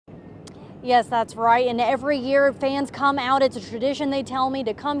Yes, that's right. And every year fans come out. It's a tradition, they tell me,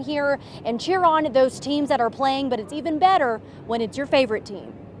 to come here and cheer on those teams that are playing. But it's even better when it's your favorite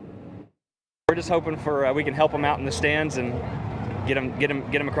team. We're just hoping for we can help them out in the stands and get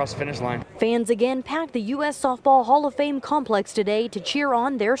them across the finish line. Fans again packed the U.S. Softball Hall of Fame complex today to cheer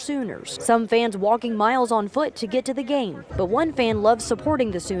on their Sooners. Some fans walking miles on foot to get to the game, but one fan loves supporting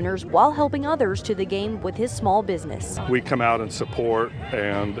the Sooners while helping others to the game with his small business. We come out and support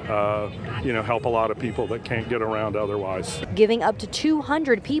and help a lot of people that can't get around otherwise. Giving up to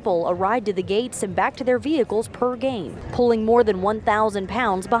 200 people a ride to the gates and back to their vehicles per game, pulling more than 1,000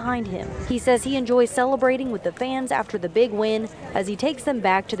 pounds behind him. He says he enjoys celebrating with the fans after the big win as he takes them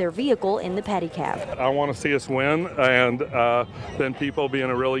back to their vehicle in the pedicab. I want to see us win, and then people be in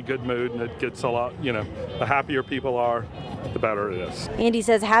a really good mood, and it gets a lot, the happier people are, the better it is. Andy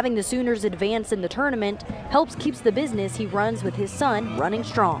says having the Sooners advance in the tournament helps keeps the business he runs with his son running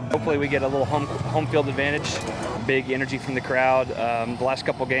strong. Hopefully we get a little home field advantage. Big energy from the crowd. The last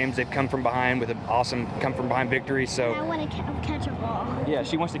couple games they've come from behind with an awesome come from behind victory. So I want to catch a ball. Yeah,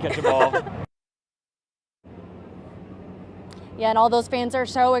 she wants to catch a ball. Yeah, and all those fans are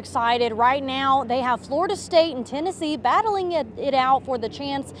so excited. Right now, they have Florida State and Tennessee battling it out for the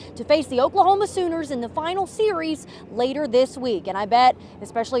chance to face the Oklahoma Sooners in the final series later this week. And I bet,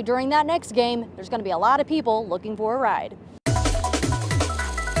 especially during that next game, there's going to be a lot of people looking for a ride.